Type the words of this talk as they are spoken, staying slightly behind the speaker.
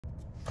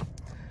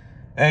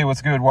Hey,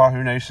 what's good,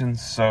 Wahoo Nation?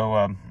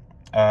 So,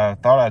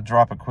 thought I'd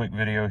drop a quick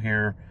video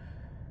here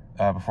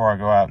before I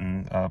go out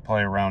and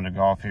play a round of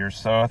golf here.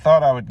 So I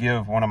thought I would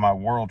give one of my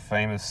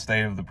world-famous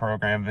State of the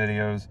Program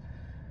videos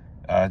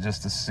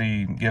just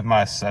to give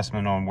my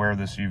assessment on where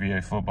this UVA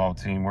football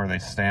team, where they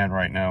stand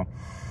right now.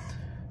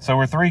 So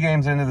we're 3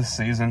 games into the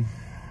season.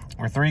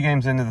 and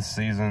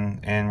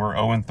we're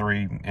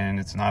 0-3, and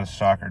it's not a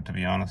shocker, to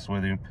be honest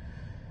with you.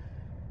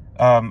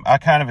 I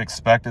kind of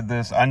expected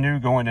this. I knew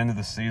going into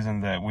the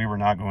season that we were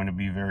not going to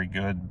be very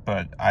good,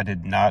 but I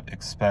did not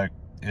expect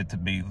it to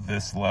be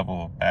this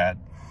level of bad.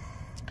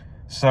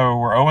 So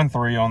we're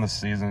 0-3 on the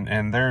season,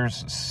 and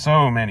there's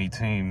so many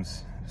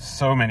things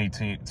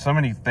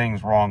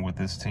wrong with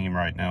this team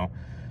right now.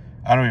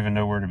 I don't even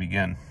know where to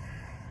begin.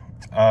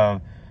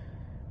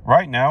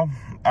 Right now,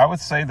 I would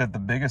say that the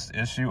biggest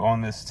issue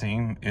on this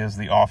team is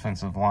the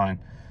offensive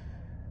line.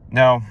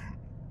 Now,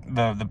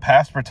 the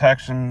pass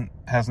protection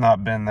has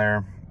not been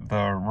there.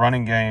 The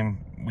running game,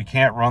 we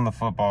can't run the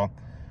football.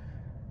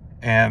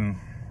 And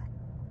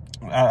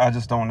I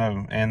just don't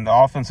know. And the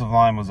offensive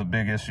line was a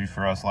big issue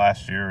for us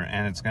last year,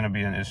 and it's going to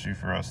be an issue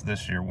for us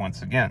this year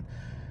once again.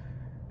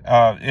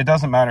 It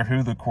doesn't matter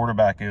who the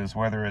quarterback is,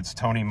 whether it's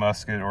Tony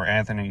Muskett or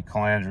Anthony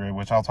Calandria,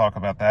 which I'll talk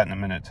about that in a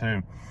minute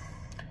too.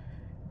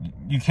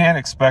 You can't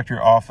expect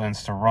your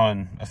offense to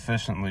run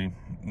efficiently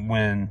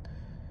when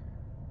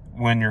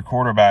your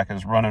quarterback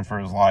is running for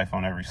his life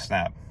on every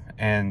snap.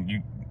 And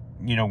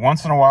you know,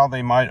 once in a while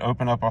they might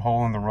open up a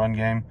hole in the run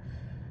game,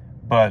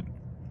 but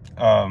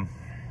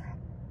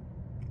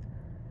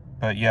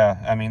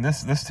yeah, I mean,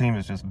 this team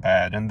is just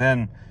bad. And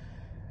then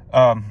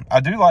I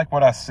do like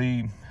what I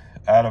see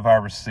out of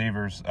our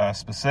receivers,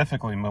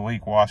 specifically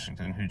Malik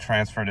Washington, who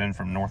transferred in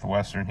from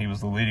Northwestern. He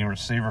was the leading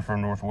receiver for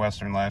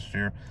Northwestern last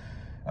year.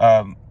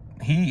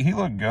 He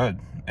looked good.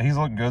 He's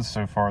looked good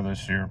so far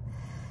this year.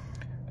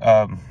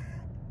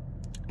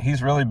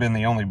 He's really been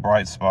the only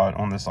bright spot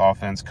on this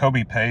offense.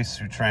 Kobe Pace,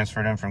 who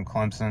transferred in from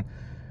Clemson,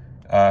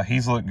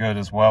 he's looked good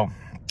as well.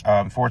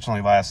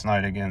 Unfortunately, last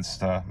night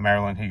against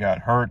Maryland, he got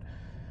hurt.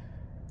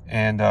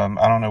 And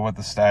I don't know what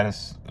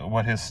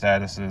his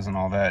status is and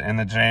all that. In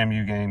the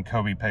JMU game,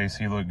 Kobe Pace,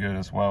 he looked good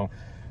as well.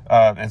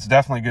 It's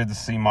definitely good to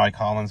see Mike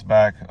Hollins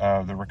back,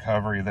 the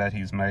recovery that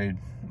he's made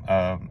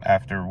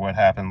after what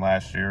happened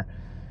last year.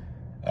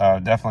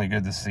 Definitely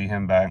good to see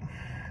him back.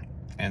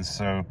 And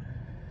so,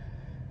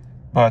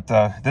 but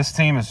this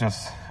team is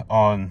just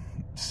on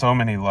so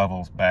many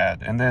levels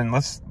bad. And then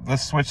let's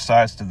switch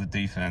sides to the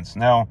defense.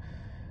 Now,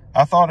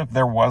 I thought if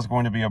there was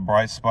going to be a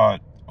bright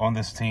spot on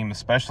this team,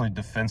 especially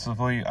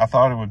defensively, I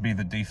thought it would be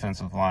the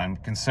defensive line,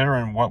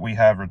 considering what we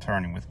have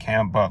returning with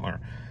Cam Butler,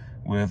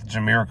 with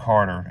Jameer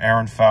Carter,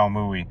 Aaron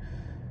Falmouy,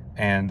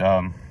 and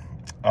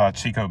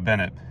Chico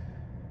Bennett.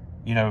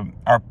 You know,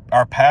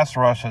 our pass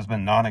rush has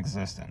been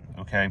non-existent,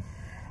 okay?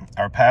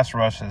 Our pass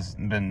rush has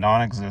been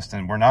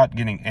non-existent. We're not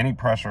getting any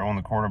pressure on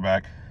the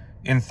quarterback.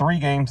 In 3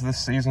 games this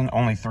season,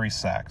 only 3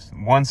 sacks.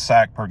 1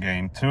 sack per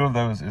game. 2 of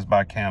those is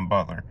by Cam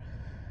Butler.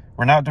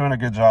 We're not doing a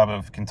good job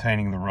of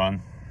containing the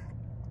run.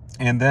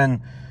 And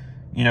then,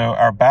 you know,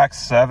 our back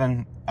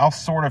 7, I'll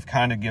sort of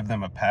kind of give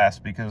them a pass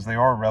because they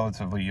are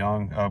relatively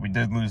young. We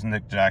did lose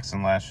Nick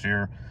Jackson last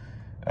year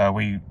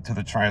to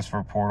the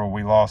transfer portal.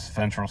 We lost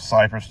Fentrell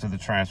Cypress to the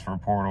transfer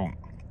portal.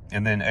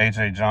 And then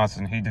A.J.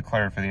 Johnson, he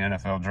declared for the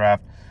NFL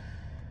draft.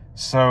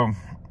 So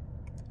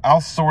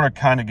I'll sort of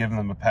kind of give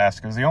them a pass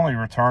because the only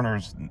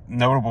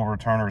notable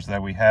returners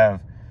that we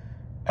have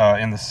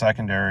in the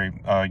secondary,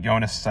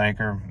 Jonas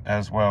Sanker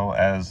as well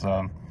as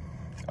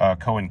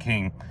Cohen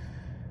King.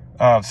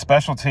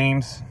 Special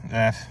teams,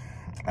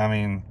 I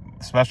mean,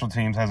 special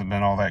teams hasn't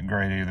been all that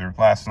great either.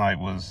 Last night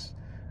was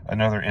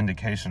another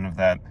indication of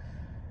that.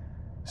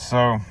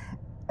 So,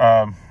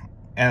 and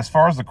as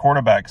far as the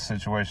quarterback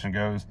situation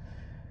goes,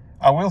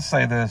 I will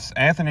say this.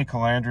 Anthony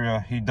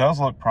Calandria, he does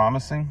look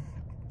promising,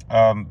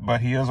 but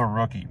he is a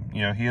rookie.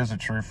 You know, he is a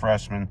true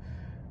freshman,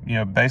 you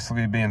know,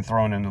 basically being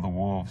thrown into the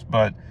wolves.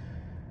 But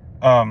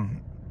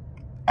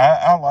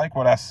I like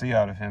what I see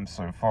out of him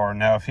so far.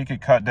 Now, if he could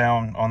cut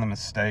down on the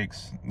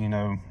mistakes,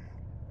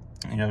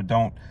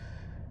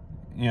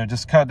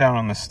 just cut down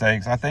on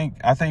mistakes. I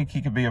think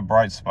he could be a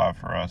bright spot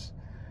for us.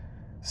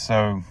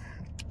 So,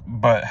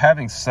 but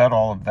having said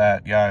all of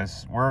that,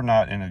 guys, we're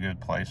not in a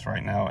good place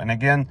right now. And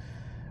again,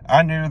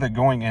 I knew that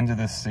going into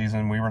this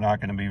season, we were not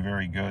going to be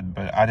very good,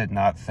 but I did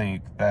not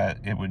think that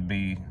it would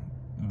be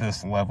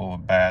this level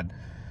of bad.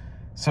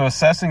 So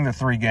assessing the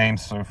 3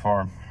 games so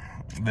far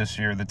this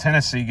year, the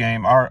Tennessee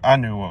game, I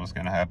knew what was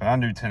going to happen. I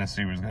knew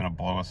Tennessee was going to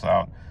blow us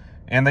out,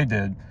 and they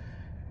did.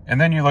 And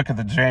then you look at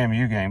the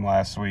JMU game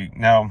last week.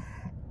 Now,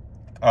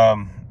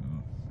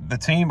 the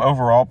team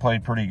overall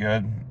played pretty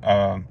good.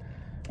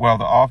 Well,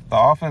 the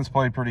offense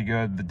played pretty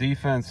good. The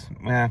defense,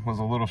 was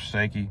a little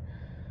shaky.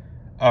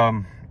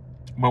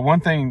 But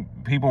one thing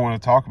people want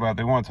to talk about,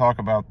 they want to talk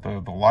about the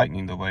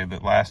lightning delay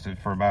that lasted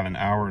for about an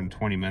hour and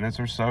 20 minutes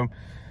or so.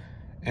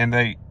 And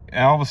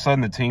all of a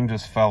sudden the team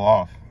just fell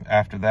off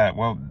after that.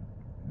 Well,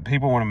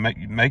 people want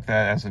to make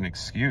that as an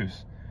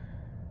excuse.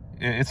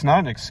 it's not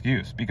an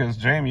excuse, because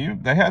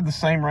JMU, they had the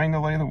same rain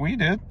delay that we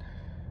did,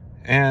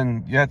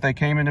 and yet they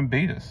came in and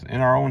beat us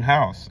in our own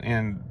house.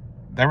 And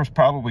there was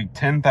probably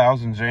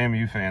 10,000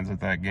 JMU fans at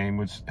that game,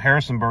 which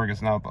Harrisonburg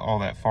is not all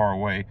that far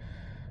away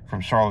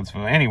from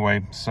Charlottesville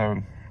anyway, so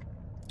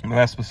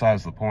that's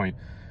besides the point.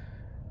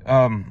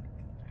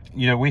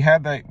 You know, we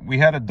had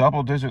a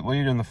double-digit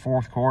lead in the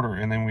fourth quarter,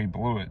 and then we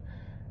blew it.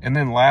 And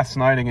then last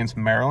night against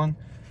Maryland,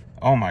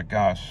 oh my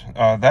gosh,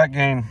 that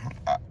game,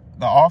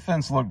 the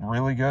offense looked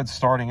really good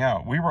starting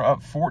out. We were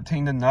up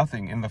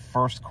 14-0 in the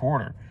first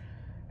quarter,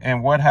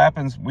 and what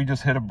happens? We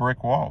just hit a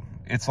brick wall.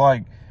 It's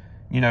like,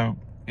 you know,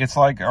 it's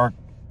like our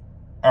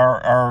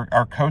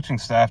coaching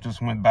staff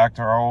just went back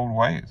to our old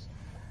ways.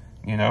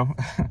 You know,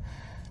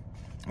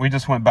 we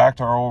just went back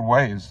to our old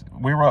ways.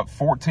 We were up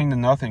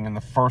 14-0 in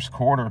the first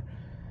quarter,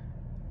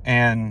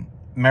 and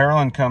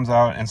Maryland comes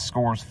out and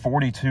scores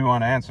 42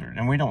 unanswered,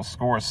 and we don't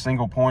score a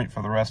single point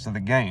for the rest of the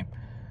game.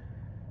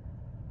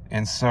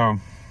 And so,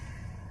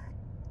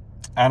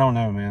 I don't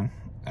know, man.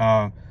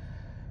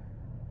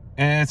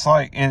 And it's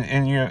like,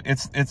 and you know,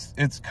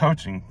 it's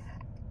coaching,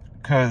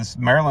 because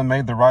Maryland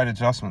made the right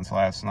adjustments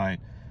last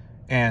night,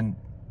 and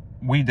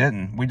we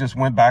didn't. We just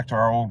went back to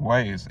our old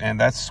ways, and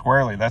that's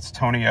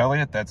Tony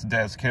Elliott, that's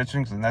Des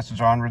Kitchings, and that's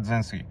John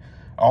Rudzinski.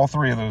 All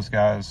three of those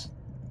guys,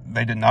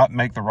 they did not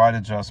make the right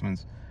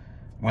adjustments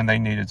when they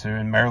needed to,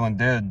 and Maryland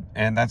did,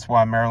 and that's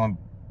why Maryland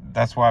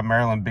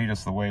beat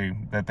us the way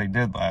that they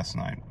did last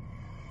night.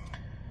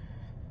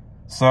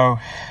 So,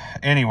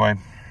 anyway,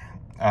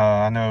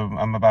 I know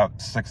I'm about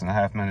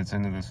 6.5 minutes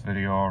into this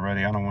video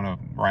already. I don't want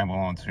to ramble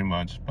on too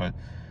much, but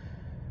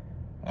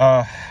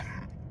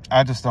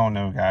I just don't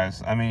know,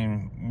 guys. I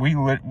mean,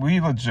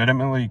 we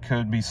legitimately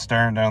could be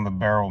staring down the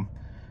barrel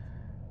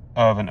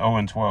of an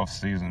 0-12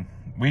 season.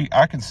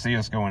 I can see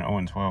us going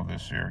 0-12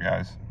 this year,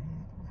 guys.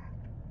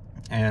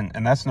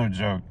 And that's no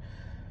joke,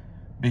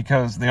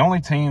 because the only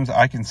teams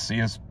I can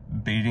see us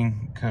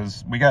beating,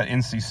 because we got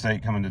NC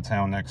State coming to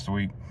town next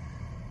week,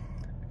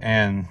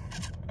 and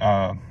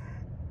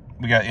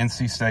we got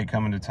NC State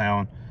coming to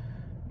town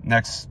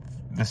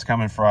this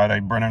coming Friday.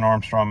 Brennan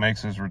Armstrong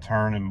makes his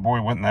return, and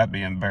boy, wouldn't that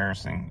be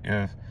embarrassing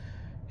if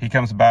he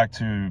comes back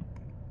to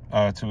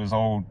his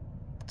old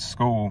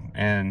school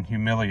and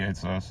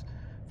humiliates us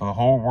for the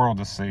whole world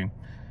to see.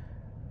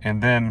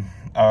 And then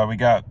we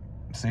got,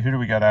 who do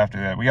we got after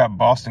that? We got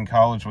Boston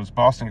College, which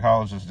Boston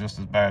College is just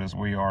as bad as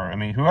we are. I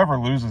mean, whoever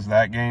loses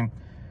that game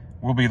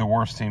will be the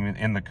worst team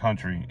in the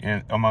country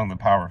among the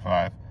Power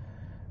Five.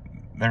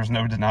 There's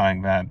no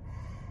denying that.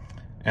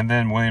 And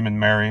then William and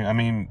Mary. I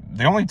mean,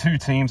 the only two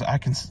teams I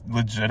can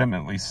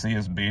legitimately see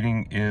us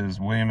beating is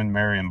William and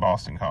Mary and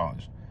Boston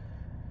College.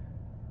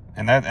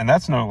 And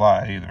that's no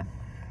lie either.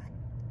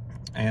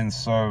 And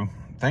so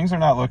things are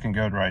not looking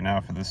good right now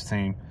for this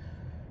team.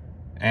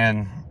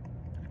 And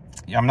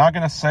I'm not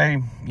going to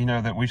say, you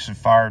know, that we should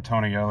fire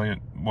Tony Elliott.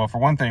 Well, for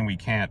one thing, we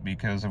can't,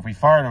 because if we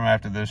fired him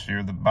after this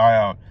year, the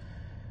buyout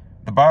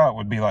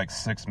would be like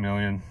 $6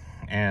 million,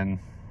 and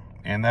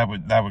that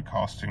would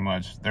cost too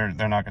much. They're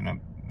not going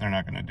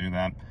to do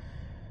that.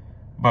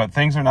 But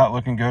things are not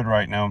looking good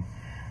right now,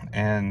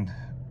 and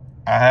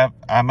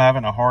I'm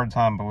having a hard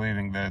time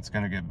believing that it's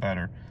going to get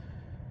better.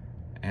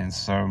 And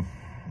so,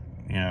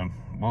 you know,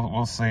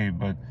 we'll see.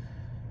 But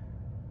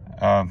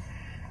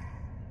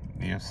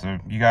yeah. So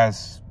you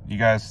guys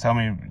tell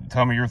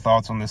me your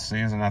thoughts on this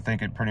season. I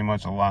think it pretty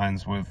much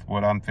aligns with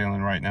what I'm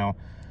feeling right now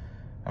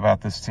about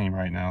this team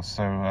right now.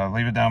 So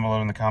leave it down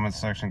below in the comments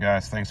section,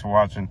 guys. Thanks for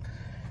watching.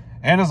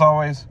 And as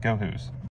always, go Hoos.